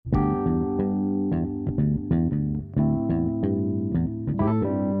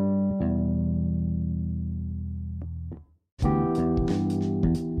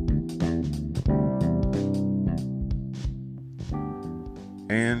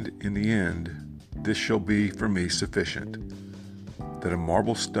And in the end, this shall be for me sufficient, that a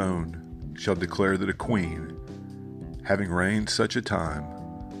marble stone shall declare that a queen, having reigned such a time,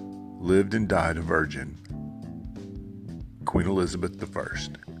 lived and died a virgin. Queen Elizabeth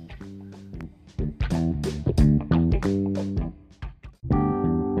I.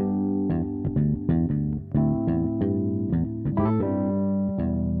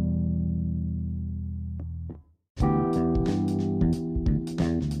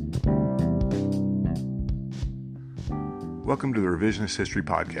 Welcome to the Revisionist History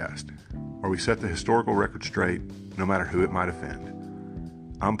Podcast, where we set the historical record straight, no matter who it might offend.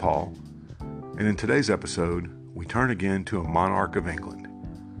 I'm Paul, and in today's episode, we turn again to a monarch of England.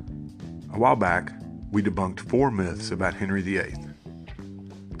 A while back, we debunked 4 myths about Henry VIII.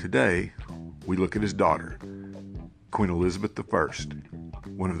 Today, we look at his daughter, Queen Elizabeth I,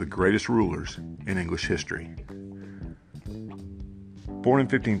 one of the greatest rulers in English history. Born in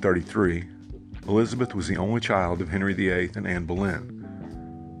 1533, Elizabeth was the only child of Henry VIII and Anne Boleyn.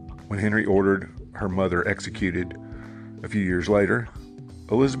 When Henry ordered her mother executed a few years later,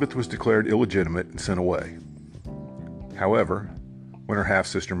 Elizabeth was declared illegitimate and sent away. However, when her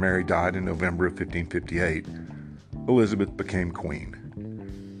half-sister Mary died in November of 1558, Elizabeth became queen.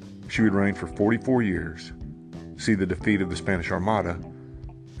 She would reign for 44 years, see the defeat of the Spanish Armada,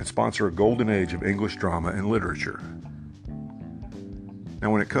 and sponsor a golden age of English drama and literature. Now,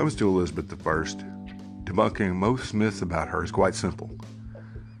 when it comes to Elizabeth I, debunking most myths about her is quite simple,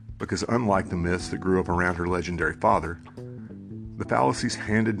 because unlike the myths that grew up around her legendary father, the fallacies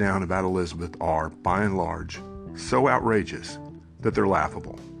handed down about Elizabeth are, by and large, so outrageous that they're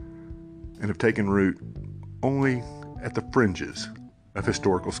laughable, and have taken root only at the fringes of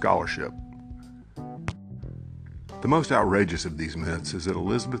historical scholarship. The most outrageous of these myths is that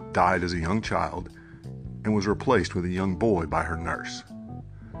Elizabeth died as a young child and was replaced with a young boy by her nurse.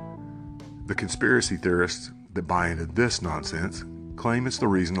 The conspiracy theorists that buy into this nonsense claim it's the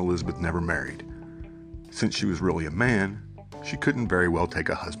reason Elizabeth never married. Since she was really a man, she couldn't very well take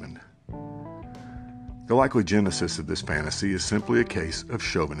a husband. The likely genesis of this fantasy is simply a case of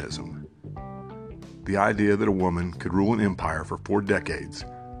chauvinism. The idea that a woman could rule an empire for 4 decades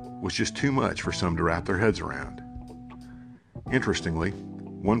was just too much for some to wrap their heads around. Interestingly,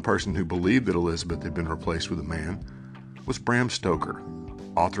 one person who believed that Elizabeth had been replaced with a man was Bram Stoker,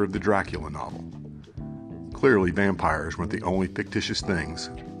 author of the Dracula novel. Clearly, vampires weren't the only fictitious things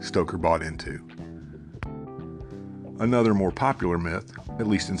Stoker bought into. Another more popular myth, at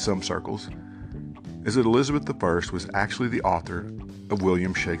least in some circles, is that Elizabeth I was actually the author of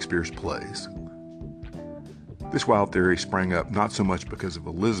William Shakespeare's plays. This wild theory sprang up not so much because of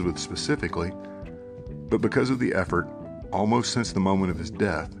Elizabeth specifically, but because of the effort, almost since the moment of his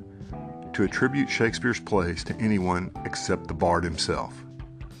death, to attribute Shakespeare's plays to anyone except the bard himself.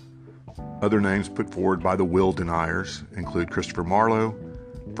 Other names put forward by the will deniers include Christopher Marlowe,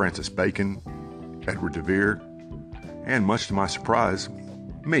 Francis Bacon, Edward de Vere, and much to my surprise,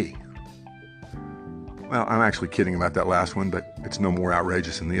 me. Well, I'm actually kidding about that last one, but it's no more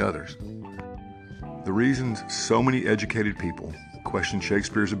outrageous than the others. The reasons so many educated people question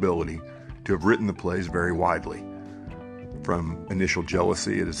Shakespeare's ability to have written the plays vary widely, from initial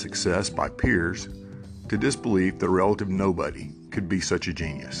jealousy at his success by peers to disbelief that a relative nobody could be such a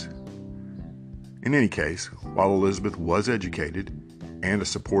genius. In any case, while Elizabeth was educated and a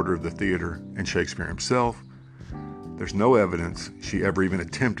supporter of the theater and Shakespeare himself, there's no evidence she ever even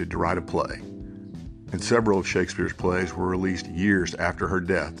attempted to write a play, and several of Shakespeare's plays were released years after her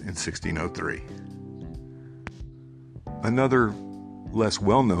death in 1603. Another, less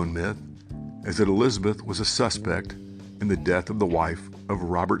well-known myth is that Elizabeth was a suspect in the death of the wife of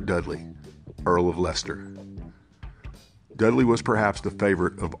Robert Dudley, Earl of Leicester. Dudley was perhaps the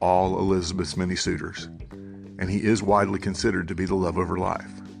favorite of all Elizabeth's many suitors, and he is widely considered to be the love of her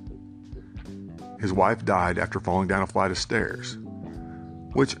life. His wife died after falling down a flight of stairs,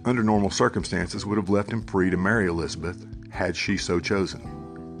 which under normal circumstances would have left him free to marry Elizabeth had she so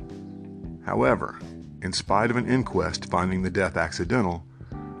chosen. However, in spite of an inquest finding the death accidental,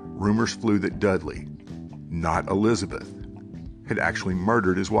 rumors flew that Dudley, not Elizabeth, had actually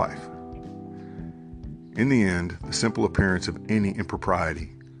murdered his wife. In the end, the simple appearance of any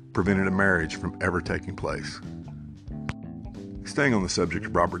impropriety prevented a marriage from ever taking place. Staying on the subject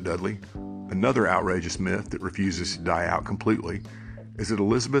of Robert Dudley, another outrageous myth that refuses to die out completely is that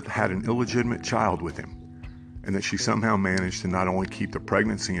Elizabeth had an illegitimate child with him, and that she somehow managed to not only keep the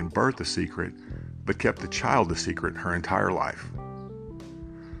pregnancy and birth a secret, but kept the child a secret her entire life.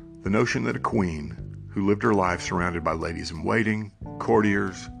 The notion that a queen, who lived her life surrounded by ladies-in-waiting,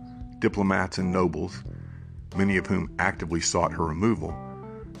 courtiers, diplomats, and nobles, many of whom actively sought her removal,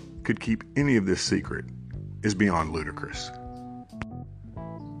 could keep any of this secret is beyond ludicrous.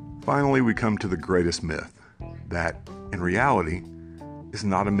 Finally, we come to the greatest myth, that, in reality, is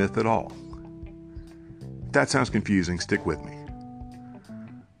not a myth at all. If that sounds confusing, stick with me.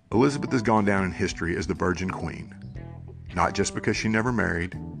 Elizabeth has gone down in history as the Virgin Queen, not just because she never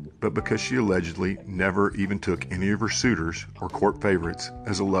married, but because she allegedly never even took any of her suitors or court favorites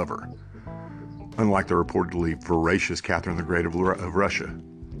as a lover, unlike the reportedly voracious Catherine the Great of Russia.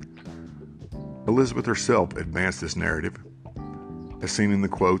 Elizabeth herself advanced this narrative, as seen in the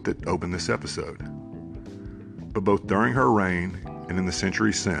quote that opened this episode. But both during her reign and in the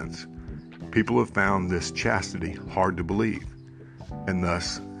centuries since, people have found this chastity hard to believe, and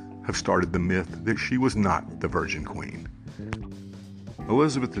thus have started the myth that she was not the Virgin Queen.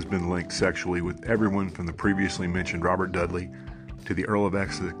 Elizabeth has been linked sexually with everyone from the previously mentioned Robert Dudley to the Earl of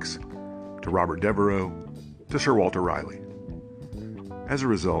Essex to Robert Devereux to Sir Walter Raleigh. As a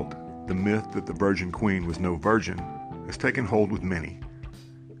result, the myth that the Virgin Queen was no virgin has taken hold with many,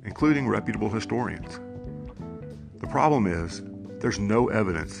 including reputable historians. The problem is, there's no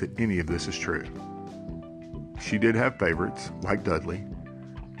evidence that any of this is true. She did have favorites, like Dudley,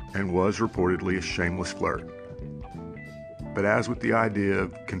 and was reportedly a shameless flirt. But as with the idea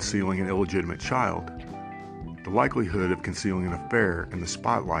of concealing an illegitimate child, the likelihood of concealing an affair in the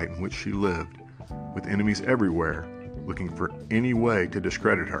spotlight in which she lived, with enemies everywhere looking for any way to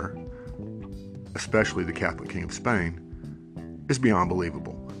discredit her, especially the Catholic King of Spain, is beyond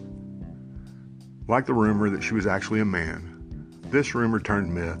believable. Like the rumor that she was actually a man, this rumor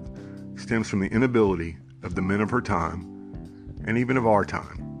turned myth stems from the inability of the men of her time, and even of our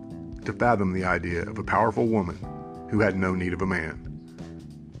time, to fathom the idea of a powerful woman who had no need of a man.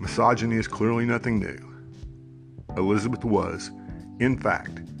 Misogyny is clearly nothing new. Elizabeth was, in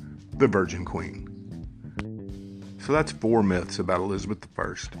fact, the Virgin Queen. So that's 4 myths about Elizabeth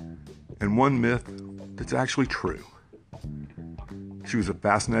I, and 1 myth that's actually true. She was a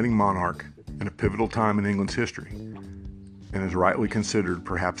fascinating monarch in a pivotal time in England's history, and is rightly considered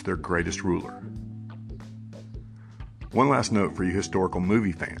perhaps their greatest ruler. One last note for you historical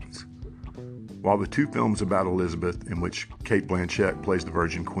movie fans. While the 2 films about Elizabeth in which Cate Blanchett plays the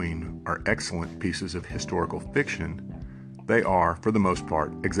Virgin Queen are excellent pieces of historical fiction, they are, for the most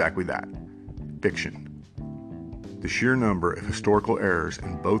part, exactly that, fiction. The sheer number of historical errors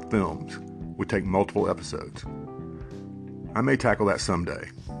in both films would take multiple episodes. I may tackle that someday,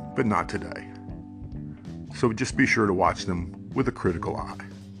 but not today. So just be sure to watch them with a critical eye.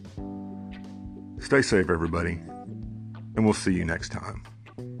 Stay safe, everybody, and we'll see you next time.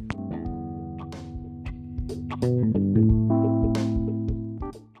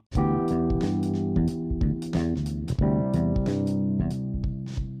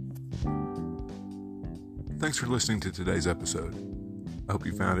 Thanks for listening to today's episode. I hope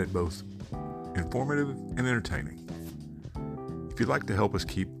you found it both informative and entertaining. If you'd like to help us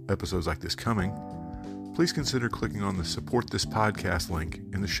keep episodes like this coming, please consider clicking on the Support This Podcast link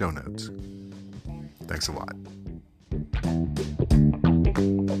in the show notes. Thanks a lot.